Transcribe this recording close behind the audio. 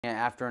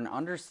After an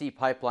undersea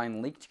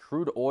pipeline leaked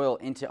crude oil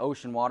into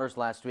ocean waters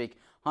last week,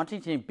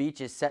 Huntington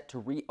Beach is set to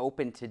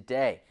reopen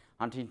today.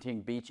 Huntington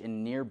Beach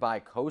and nearby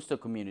coastal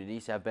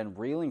communities have been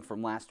reeling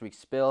from last week's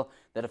spill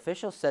that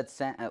officials said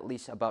sent at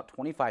least about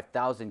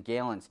 25,000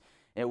 gallons.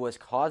 It was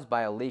caused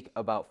by a leak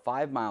about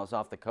 5 miles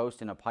off the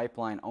coast in a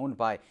pipeline owned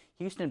by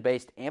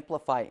Houston-based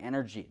Amplify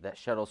Energy that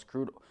shuttles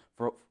crude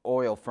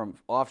oil from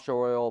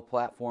offshore oil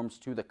platforms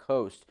to the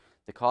coast.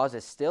 The cause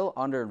is still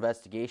under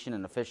investigation,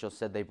 and officials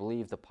said they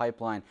believe the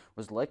pipeline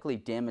was likely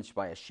damaged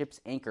by a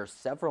ship's anchor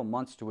several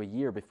months to a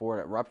year before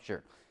it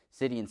ruptured.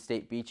 City and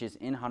state beaches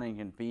in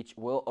Huntington Beach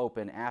will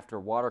open after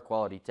water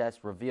quality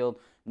tests revealed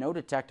no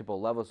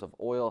detectable levels of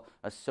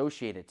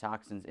oil-associated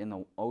toxins in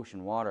the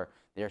ocean water.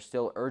 They are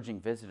still urging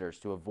visitors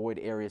to avoid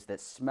areas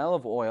that smell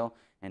of oil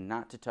and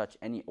not to touch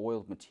any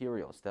oiled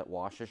materials that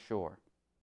wash ashore.